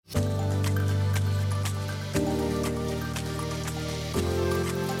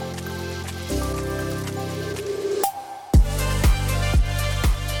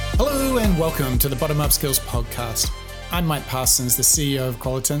welcome to the Bottom Up Skills Podcast. I'm Mike Parsons, the CEO of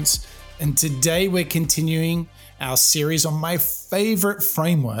Qualitance, and today we're continuing our series on my favorite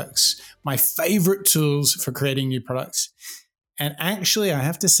frameworks, my favorite tools for creating new products. And actually, I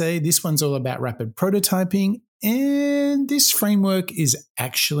have to say, this one's all about rapid prototyping, and this framework is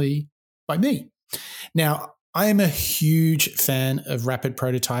actually by me. Now, I am a huge fan of rapid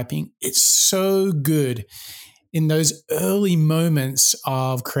prototyping. It's so good. In those early moments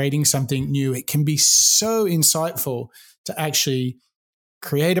of creating something new, it can be so insightful to actually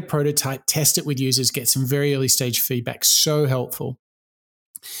create a prototype, test it with users, get some very early stage feedback. So helpful.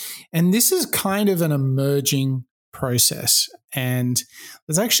 And this is kind of an emerging process. And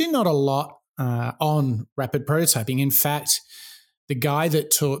there's actually not a lot on rapid prototyping. In fact, the guy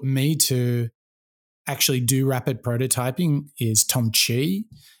that taught me to actually do rapid prototyping is Tom Chi.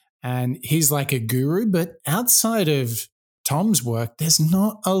 And he's like a guru, but outside of Tom's work, there's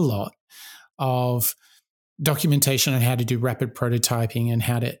not a lot of documentation on how to do rapid prototyping and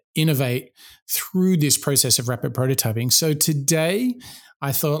how to innovate through this process of rapid prototyping. So today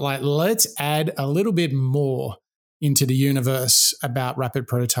I thought, let's add a little bit more into the universe about rapid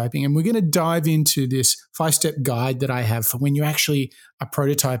prototyping. And we're going to dive into this 5-step guide that I have for when you actually are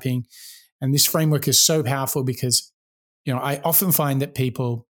prototyping. And this framework is so powerful because, I often find that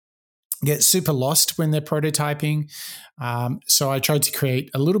people get super lost when they're prototyping. So I tried to create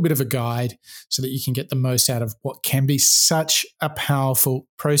a little bit of a guide so that you can get the most out of what can be such a powerful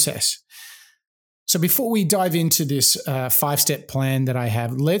process. So before we dive into this 5-step plan that I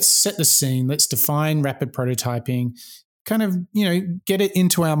have, let's set the scene. Let's define rapid prototyping, kind of, get it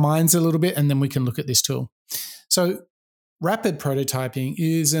into our minds a little bit, and then we can look at this tool. So rapid prototyping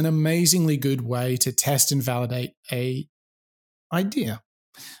is an amazingly good way to test and validate an idea.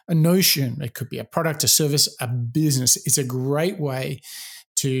 A notion, it could be a product, a service, a business. It's a great way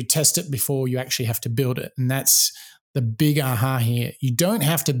to test it before you actually have to build it. And that's the big aha here. You don't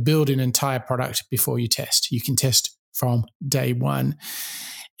have to build an entire product before you test. You can test from day one.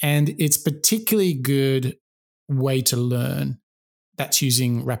 And it's particularly good way to learn. That's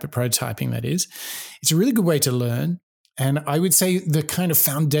using rapid prototyping, that is. It's a really good way to learn. And I would say the kind of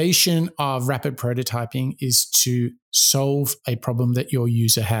foundation of rapid prototyping is to solve a problem that your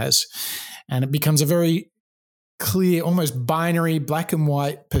user has. And it becomes a very clear, almost binary, black and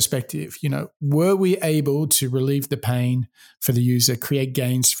white perspective. Were we able to relieve the pain for the user, create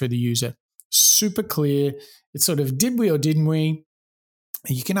gains for the user? Super clear. It's sort of, did we or didn't we?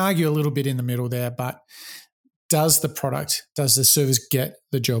 You can argue a little bit in the middle there, but does the service get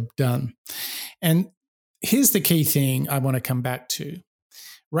the job done? And here's the key thing I want to come back to.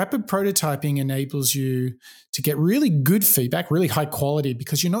 Rapid prototyping enables you to get really good feedback, really high quality,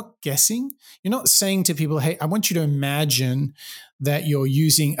 because you're not guessing. You're not saying to people, hey, I want you to imagine that you're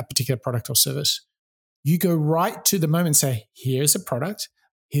using a particular product or service. You go right to the moment and say, here's a product,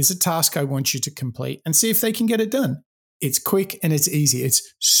 here's a task I want you to complete, and see if they can get it done. It's quick and it's easy.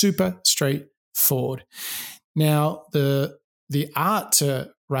 It's super straightforward. Now, the art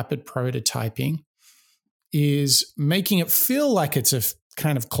to rapid prototyping is making it feel like it's a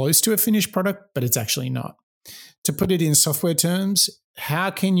kind of close to a finished product, but it's actually not. To put it in software terms,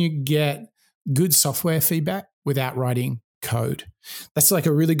 how can you get good software feedback without writing code? That's like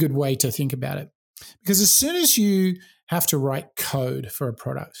a really good way to think about it. Because as soon as you have to write code for a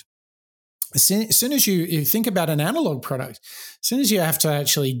product, as soon as you think about an analog product, as soon as you have to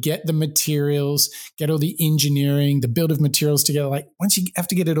actually get the materials, get all the engineering, the build of materials together, once you have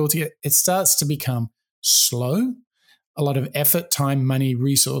to get it all together, it starts to become slow, a lot of effort, time, money,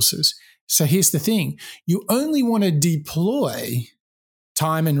 resources. So here's the thing. You only want to deploy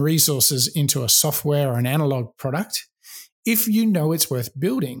time and resources into a software or an analog product if you know it's worth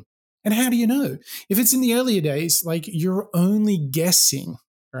building. And how do you know? If it's in the earlier days, you're only guessing,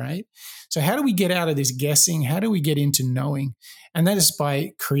 right? So how do we get out of this guessing? How do we get into knowing? And that is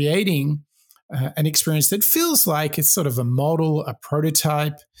by creating an experience that feels like it's sort of a model, a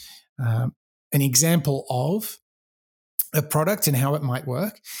prototype, an example of a product and how it might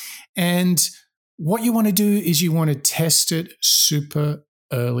work. And what you want to do is you want to test it super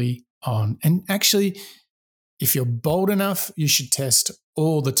early on. And actually, if you're bold enough, you should test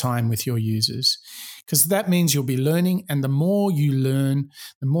all the time with your users, because that means you'll be learning. And the more you learn,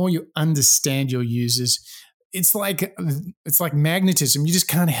 the more you understand your users. It's like magnetism. You just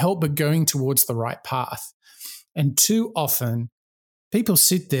can't help but going towards the right path. And too often, people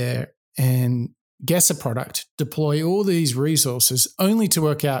sit there and guess a product, deploy all these resources only to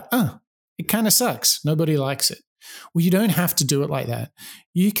work out, it kind of sucks. Nobody likes it. Well, you don't have to do it like that.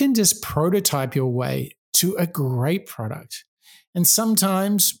 You can just prototype your way to a great product. And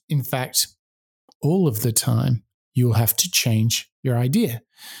sometimes, in fact, all of the time, you'll have to change your idea.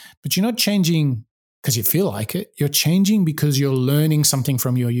 But you're not changing because you feel like it. You're changing because you're learning something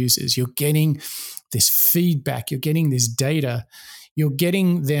from your users. You're getting this feedback. You're getting this data. You're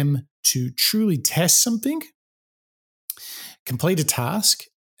getting them to truly test something, complete a task,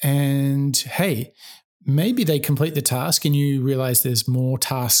 and hey, maybe they complete the task and you realize there's more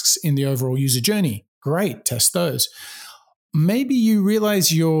tasks in the overall user journey. Great, test those. Maybe you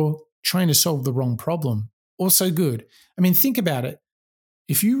realize you're trying to solve the wrong problem. Also good. I mean, think about it.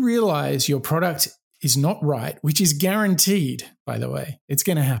 If you realize your product is not right, which is guaranteed, by the way, it's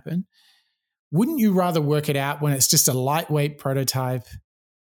going to happen, wouldn't you rather work it out when it's just a lightweight prototype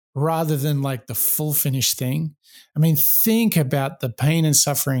rather than like the full finished thing? I mean, think about the pain and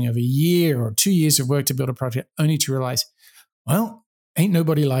suffering of a year or 2 years of work to build a project only to realize, well, ain't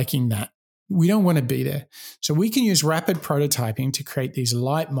nobody liking that. We don't want to be there. So we can use rapid prototyping to create these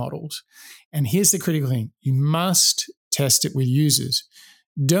light models. And here's the critical thing. You must test it with users.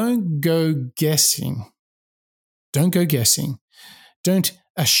 Don't go guessing. Don't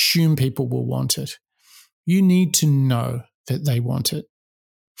assume people will want it. You need to know that they want it.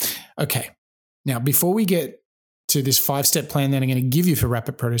 Okay. Now, before we get to this 5-step plan that I'm going to give you for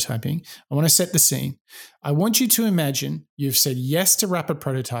rapid prototyping, I want to set the scene. I want you to imagine you've said yes to rapid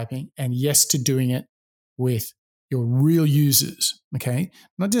prototyping and yes to doing it with your real users, okay?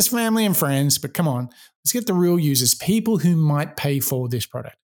 Not just family and friends, but come on, let's get the real users, people who might pay for this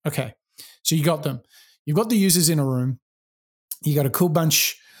product. Okay, so you got them. You've got the users in a room. You got a cool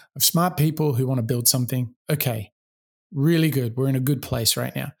bunch of smart people who want to build something. Okay, really good. We're in a good place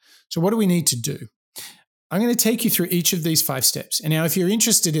right now. So what do we need to do? I'm going to take you through each of these 5 steps. And now if you're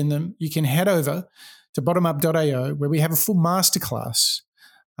interested in them, you can head over to bottomup.io where we have a full masterclass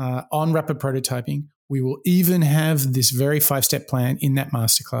on rapid prototyping. We will even have this very 5-step plan in that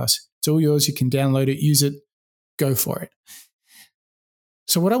masterclass. It's all yours. You can download it, use it, go for it.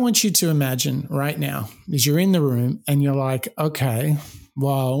 So what I want you to imagine right now is you're in the room and you're like, okay,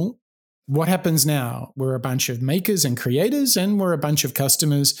 well, what happens now? We're a bunch of makers and creators and we're a bunch of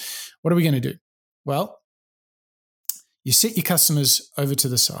customers. What are we going to do? Well, you sit your customers over to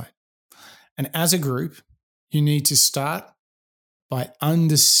the side. And as a group, you need to start by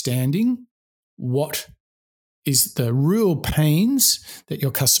understanding what is the real pains that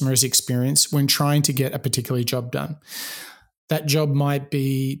your customers experience when trying to get a particular job done. That job might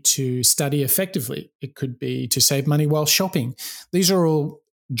be to study effectively. It could be to save money while shopping. These are all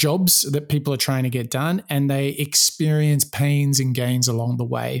jobs that people are trying to get done, and they experience pains and gains along the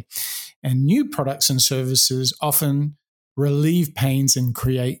way. And new products and services often relieve pains and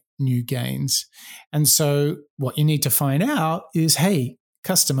create new gains. And so what you need to find out is, hey,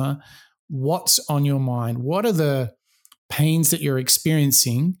 customer, what's on your mind? What are the pains that you're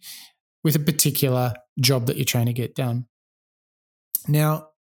experiencing with a particular job that you're trying to get done? Now,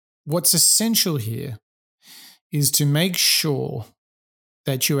 what's essential here is to make sure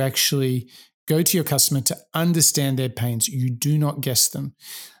that you actually go to your customer to understand their pains. You do not guess them.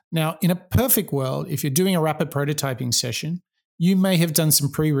 Now, in a perfect world, if you're doing a rapid prototyping session, you may have done some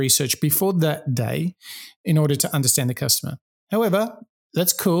pre-research before that day in order to understand the customer. However,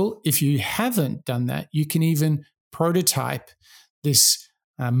 that's cool. If you haven't done that, you can even prototype this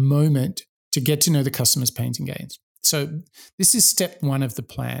moment to get to know the customer's pains and gains. So this is step 1 of the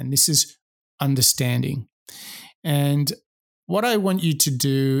plan. This is understanding. And what I want you to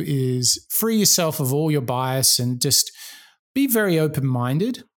do is free yourself of all your bias and just be very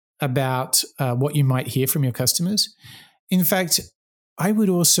open-minded about what you might hear from your customers. In fact, I would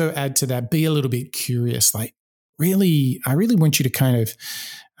also add to that, be a little bit curious. Like, I really want you to kind of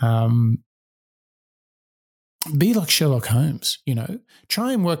be like Sherlock Holmes,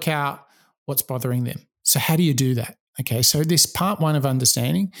 try and work out what's bothering them. So how do you do that? Okay, so this part 1 of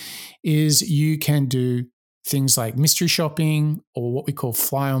understanding is you can do things like mystery shopping or what we call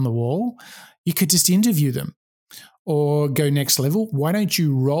fly on the wall. You could just interview them. Or go next level. Why don't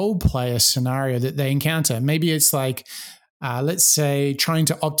you role play a scenario that they encounter? Maybe it's like, let's say, trying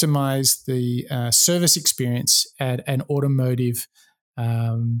to optimize the service experience at an automotive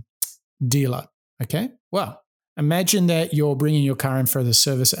dealer. Okay. Well, imagine that you're bringing your car in for the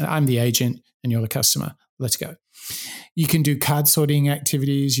service and I'm the agent and you're the customer. Let's go. You can do card sorting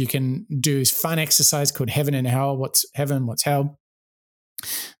activities. You can do fun exercise called Heaven and Hell. What's heaven? What's hell?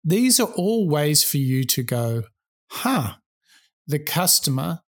 These are all ways for you to go, the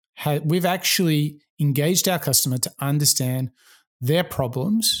customer, we've actually engaged our customer to understand their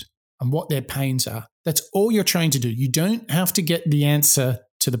problems and what their pains are. That's all you're trying to do. You don't have to get the answer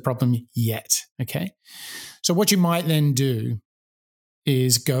to the problem yet, okay? So what you might then do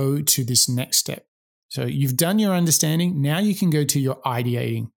is go to this next step. So you've done your understanding. Now you can go to your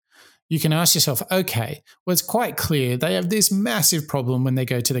ideating. You can ask yourself, okay, well, it's quite clear they have this massive problem when they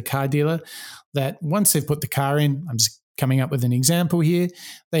go to the car dealer that once they've put the car in, I'm just coming up with an example here,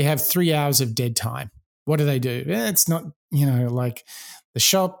 they have 3 hours of dead time. What do? It's not, like the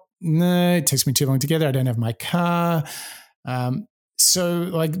shop, no, it takes me too long to get there. I don't have my car. So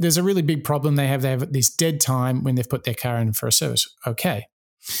like there's a really big problem they have this dead time when they've put their car in for a service. Okay.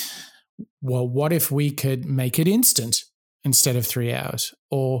 Well, what if we could make it instant instead of 3 hours?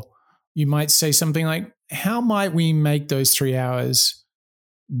 Or you might say something like, how might we make those 3 hours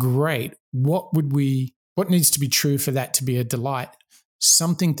great? What needs to be true for that to be a delight?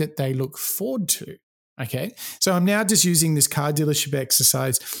 Something that they look forward to. Okay. So I'm now just using this car dealership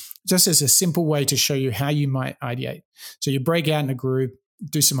exercise just as a simple way to show you how you might ideate. So you break out in a group,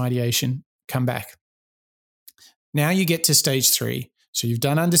 do some ideation, come back. Now you get to stage 3. So you've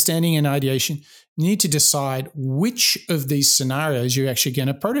done understanding and ideation. You need to decide which of these scenarios you're actually going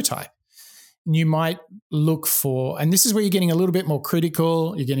to prototype. You might look for, and this is where you're getting a little bit more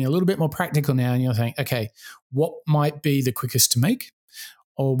critical, you're getting a little bit more practical now, and you're thinking, okay, what might be the quickest to make?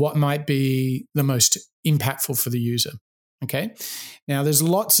 Or what might be the most impactful for the user? Okay. Now, there's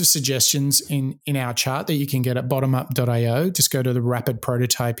lots of suggestions in our chart that you can get at bottomup.io. Just go to the Rapid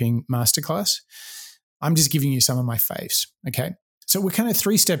Prototyping Masterclass. I'm just giving you some of my faves. Okay. So we're kind of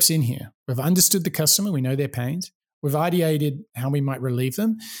 3 steps in here. We've understood the customer. We know their pains. We've ideated how we might relieve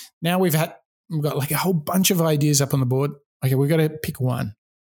them. Now we've got like a whole bunch of ideas up on the board. Okay, we've got to pick one.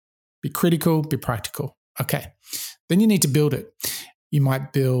 Be critical, be practical. Okay. Then you need to build it. You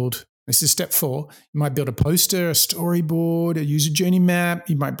might build, this is step 4, you might build a poster, a storyboard, a user journey map.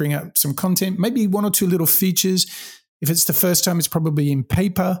 You might bring up some content, maybe 1 or 2 little features. If it's the first time, it's probably in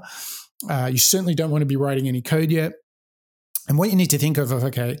paper. You certainly don't want to be writing any code yet. And what you need to think of,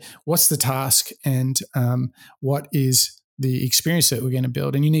 okay, what's the task and what is the experience that we're going to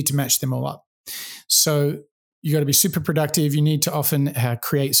build? And you need to match them all up. So you got to be super productive. You need to often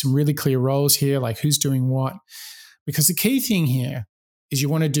create some really clear roles here, like who's doing what. Because the key thing here is you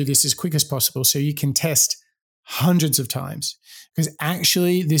want to do this as quick as possible so you can test hundreds of times. Because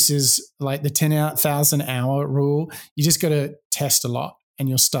actually, this is like the 10,000 hour rule. You just got to test a lot and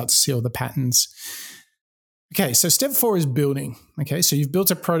you'll start to see all the patterns. Okay, so step 4 is building. Okay, so you've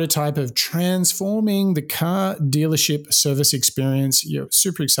built a prototype of transforming the car dealership service experience. You're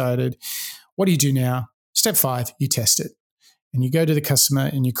super excited. What do you do now? Step 5, you test it. And you go to the customer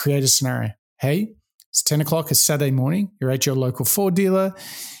and you create a scenario. Hey, it's 10 o'clock, it's Saturday morning. You're at your local Ford dealer.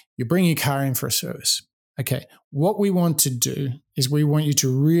 You bring your car in for a service. Okay, what we want to do is we want you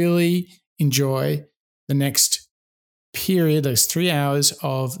to really enjoy the next period, those 3 hours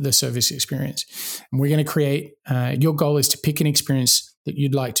of the service experience. And we're going to create, your goal is to pick an experience that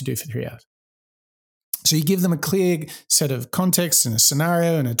you'd like to do for 3 hours. So you give them a clear set of context and a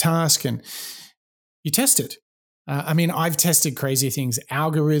scenario and a task, and you test it. I've tested crazy things,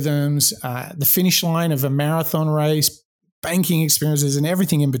 algorithms, the finish line of a marathon race, banking experiences, and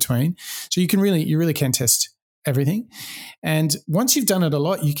everything in between. So you really can test everything. And once you've done it a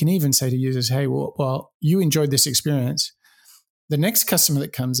lot, you can even say to users, hey, well, you enjoyed this experience. The next customer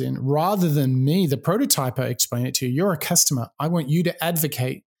that comes in, rather than me, the prototyper, explain it to you, you're a customer. I want you to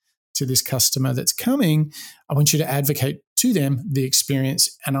advocate to this customer that's coming. I want you to advocate to them the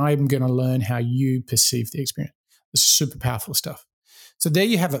experience, and I'm going to learn how you perceive the experience. This is super powerful stuff. So there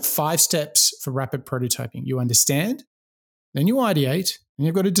you have it, 5 steps for rapid prototyping. You understand, then you ideate, and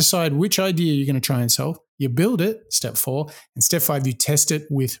you've got to decide which idea you're going to try and solve. You build it, step 4, and step 5, you test it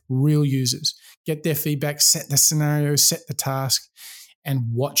with real users. Get their feedback, set the scenario, set the task,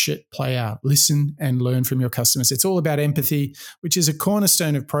 and watch it play out. Listen and learn from your customers. It's all about empathy, which is a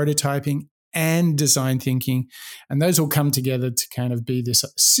cornerstone of prototyping and design thinking. And those all come together to kind of be this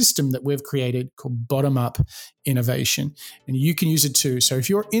system that we've created called bottom-up innovation. And you can use it too. So if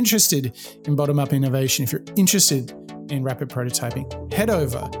you're interested in bottom-up innovation, if you're interested in rapid prototyping, head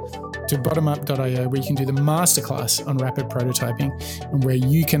over to bottomup.io where you can do the masterclass on rapid prototyping and where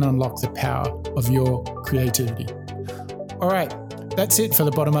you can unlock the power of your creativity. All right, that's it for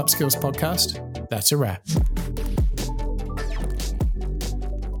the Bottom Up Skills podcast. That's a wrap.